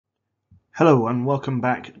Hello and welcome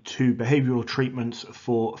back to Behavioural Treatments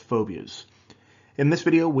for Phobias. In this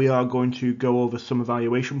video we are going to go over some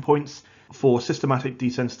evaluation points for systematic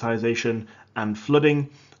desensitization and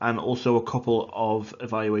flooding, and also a couple of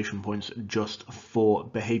evaluation points just for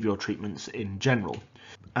behavioural treatments in general.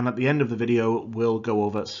 And at the end of the video we'll go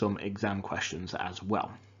over some exam questions as well.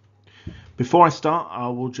 Before I start, I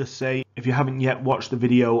will just say, if you haven't yet watched the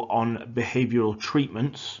video on behavioural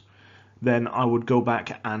treatments, then I would go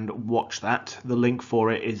back and watch that. The link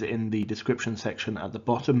for it is in the description section at the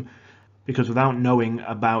bottom, because without knowing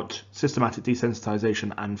about systematic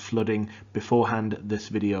desensitization and flooding beforehand, this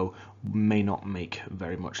video may not make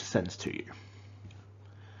very much sense to you.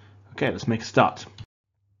 Okay, let's make a start.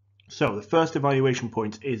 So the first evaluation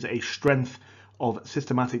point is a strength of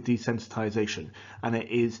systematic desensitization, and it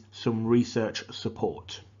is some research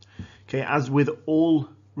support. Okay, as with all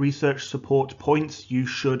research support points, you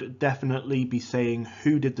should definitely be saying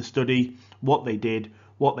who did the study, what they did,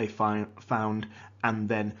 what they found, and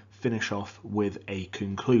then finish off with a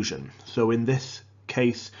conclusion. So in this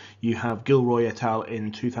case, you have Gilroy et al.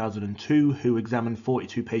 In 2002 who examined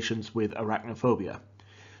 42 patients with arachnophobia.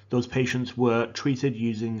 Those patients were treated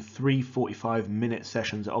using 3 45-minute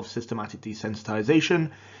sessions of systematic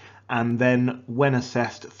desensitization, and then when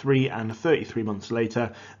assessed 3 and 33 months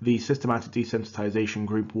later, the systematic desensitization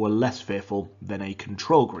group were less fearful than a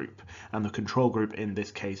control group, and the control group in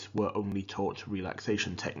this case were only taught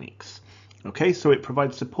relaxation techniques. Okay, so it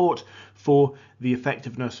provides support for the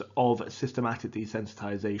effectiveness of systematic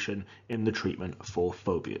desensitization in the treatment for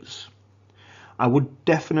phobias. I would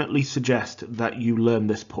definitely suggest that you learn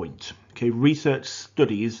this point. Okay, research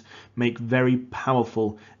studies make very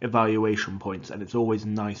powerful evaluation points, and it's always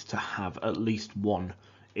nice to have at least one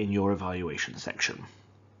in your evaluation section.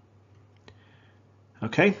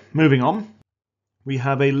 Okay, moving on. We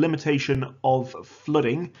have a limitation of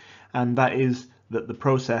flooding, and that is that the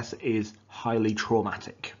process is highly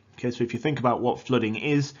traumatic. Okay, so if you think about what flooding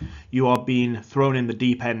is, you are being thrown in the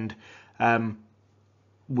deep end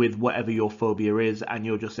with whatever your phobia is, and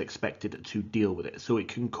you're just expected to deal with it. So it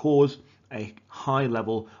can cause a high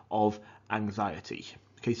level of anxiety.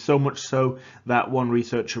 Okay, so much so that one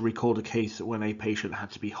researcher recalled a case when a patient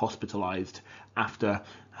had to be hospitalized after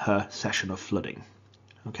her session of flooding.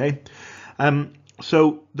 Okay,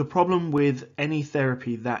 so the problem with any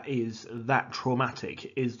therapy that is that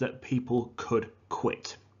traumatic is that people could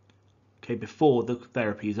quit, okay, before the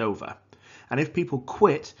therapy is over. And if people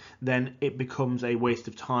quit, then it becomes a waste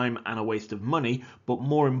of time and a waste of money, but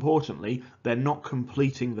more importantly, they're not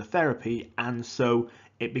completing the therapy, and so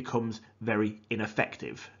it becomes very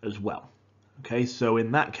ineffective as well. Okay, so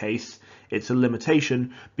in that case, it's a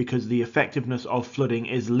limitation because the effectiveness of flooding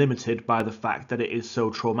is limited by the fact that it is so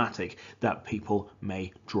traumatic that people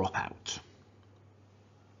may drop out.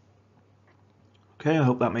 Okay, I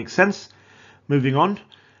hope that makes sense. Moving on,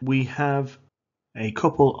 we have a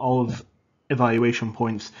couple of evaluation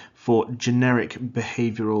points for generic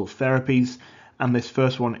behavioural therapies, and this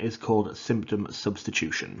first one is called symptom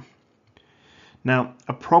substitution. Now,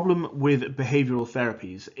 a problem with behavioural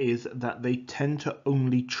therapies is that they tend to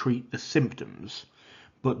only treat the symptoms,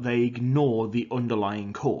 but they ignore the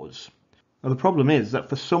underlying cause. Now, the problem is that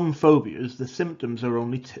for some phobias, the symptoms are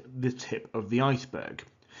only the tip of the iceberg.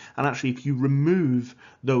 And actually, if you remove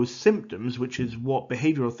those symptoms, which is what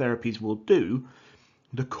behavioural therapies will do,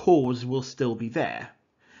 the cause will still be there.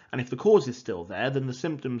 And if the cause is still there, then the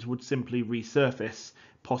symptoms would simply resurface,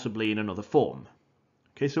 possibly in another form.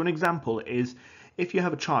 Okay, so an example is if you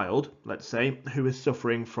have a child, let's say, who is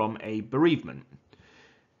suffering from a bereavement.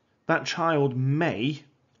 That child may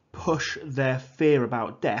push their fear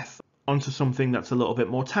about death onto something that's a little bit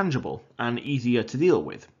more tangible and easier to deal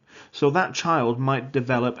with. So that child might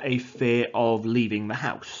develop a fear of leaving the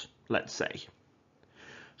house, let's say.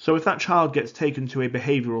 So if that child gets taken to a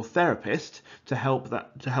behavioural therapist to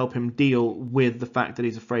help him deal with the fact that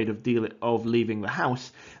he's afraid of leaving the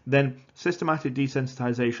house, then systematic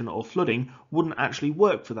desensitization or flooding wouldn't actually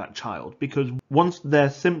work for that child, because once their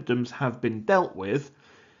symptoms have been dealt with,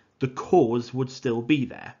 the cause would still be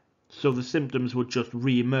there. So the symptoms would just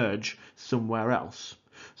re-emerge somewhere else.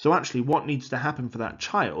 So actually what needs to happen for that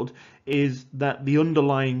child is that the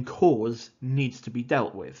underlying cause needs to be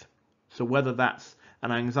dealt with. So whether that's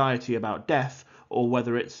an anxiety about death, or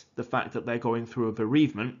whether it's the fact that they're going through a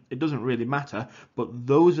bereavement, it doesn't really matter, but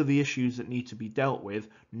those are the issues that need to be dealt with,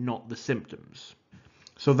 not the symptoms.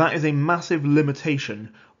 So that is a massive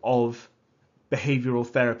limitation of behavioural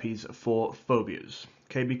therapies for phobias,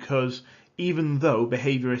 okay, because even though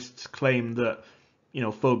behaviourists claim that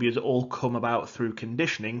phobias all come about through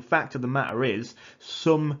conditioning, fact of the matter is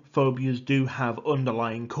some phobias do have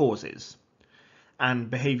underlying causes. and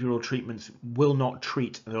behavioural treatments will not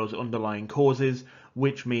treat those underlying causes,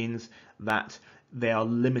 which means that they are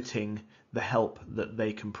limiting the help that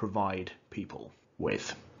they can provide people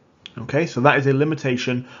with. Okay, so that is a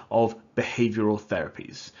limitation of behavioural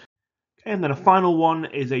therapies. Okay, and then a final one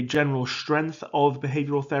is a general strength of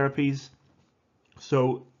behavioural therapies.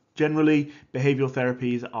 So generally, behavioural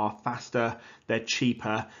therapies are faster, they're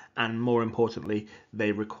cheaper, and more importantly,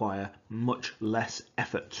 they require much less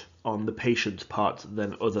effort on the patient's part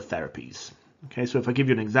than other therapies. Okay, so if I give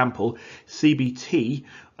you an example, CBT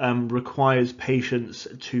requires patients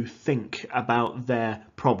to think about their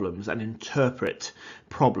problems and interpret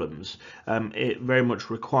problems. It very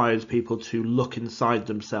much requires people to look inside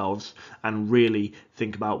themselves and really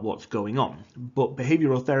think about what's going on. But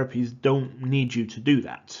behavioural therapies don't need you to do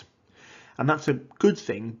that. And that's a good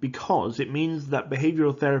thing because it means that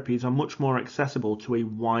behavioural therapies are much more accessible to a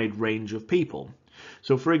wide range of people.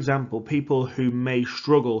 So, for example, people who may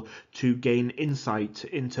struggle to gain insight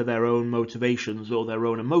into their own motivations or their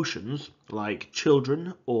own emotions, like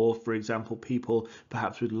children, or, for example, people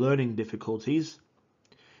perhaps with learning difficulties,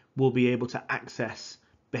 will be able to access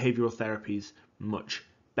behavioural therapies much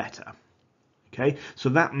better. Okay, so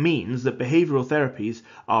that means that behavioural therapies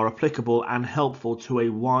are applicable and helpful to a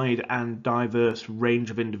wide and diverse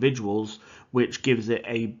range of individuals, which gives it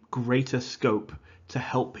a greater scope to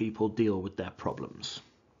help people deal with their problems.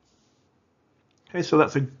 Okay, so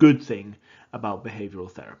that's a good thing about behavioural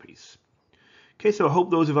therapies. Okay, so I hope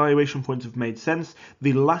those evaluation points have made sense.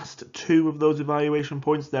 The last two of those evaluation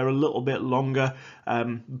points, they're a little bit longer,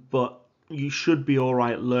 but you should be all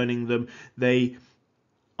right learning them. They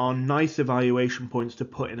are nice evaluation points to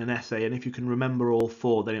put in an essay, and if you can remember all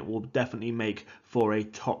four, then it will definitely make for a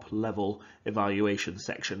top level evaluation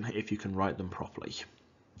section if you can write them properly.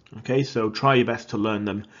 Okay, so try your best to learn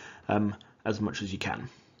them as much as you can.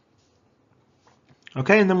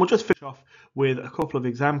 Okay, and then we'll just finish off with a couple of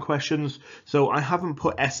exam questions. So I haven't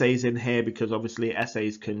put essays in here because obviously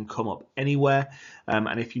essays can come up anywhere,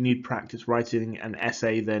 and if you need practice writing an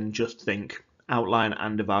essay, then just think outline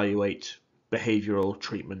and evaluate behavioural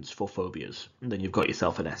treatments for phobias, and then you've got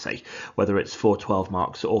yourself an essay, whether it's for 12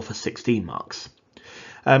 marks or for 16 marks.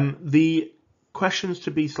 The questions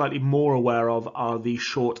to be slightly more aware of are the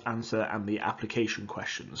short answer and the application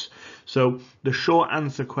questions. So the short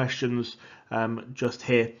answer questions just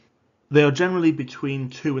here, they are generally between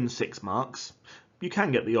 2 and 6 marks. You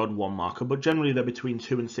can get the odd 1 marker, but generally they're between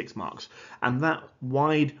 2 and 6 marks. And that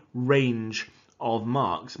wide range of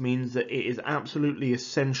marks means that it is absolutely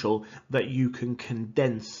essential that you can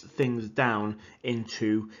condense things down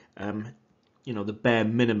into the bare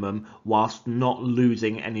minimum whilst not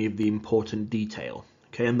losing any of the important detail.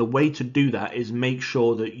 Okay, and the way to do that is make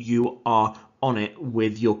sure that you are on it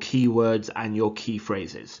with your keywords and your key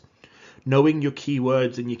phrases. Knowing your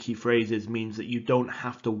keywords and your key phrases means that you don't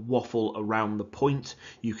have to waffle around the point,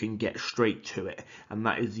 you can get straight to it, and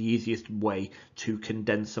that is the easiest way to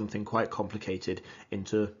condense something quite complicated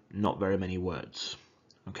into not very many words.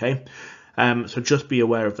 Okay, so just be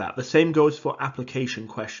aware of that. The same goes for application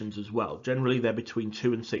questions as well. Generally they're between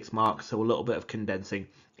 2 and 6 marks, so a little bit of condensing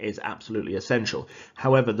is absolutely essential.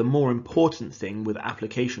 However, the more important thing with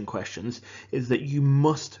application questions is that you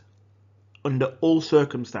must, under all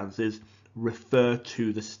circumstances, refer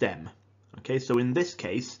to the stem. Okay, so in this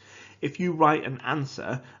case, if you write an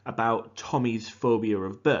answer about Tommy's phobia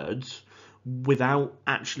of birds without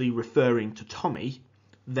actually referring to Tommy,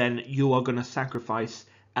 then you are going to sacrifice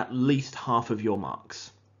at least half of your marks.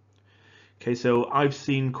 Okay, so I've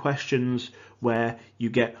seen questions where you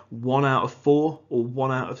get 1 out of 4 or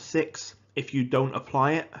 1 out of 6 if you don't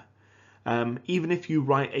apply it. Even if you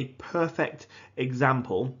write a perfect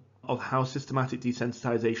example of how systematic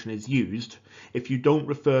desensitization is used, if you don't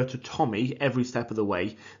refer to Tommy every step of the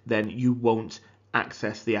way, then you won't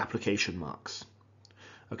access the application marks.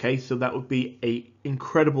 Okay, so that would be an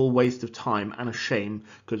incredible waste of time and a shame,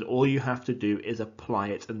 because all you have to do is apply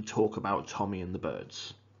it and talk about Tommy and the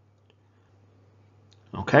birds.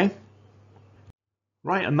 Okay,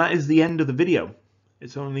 right, and that is the end of the video.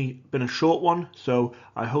 It's only been a short one, so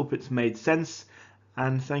I hope it's made sense,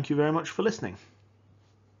 and thank you very much for listening.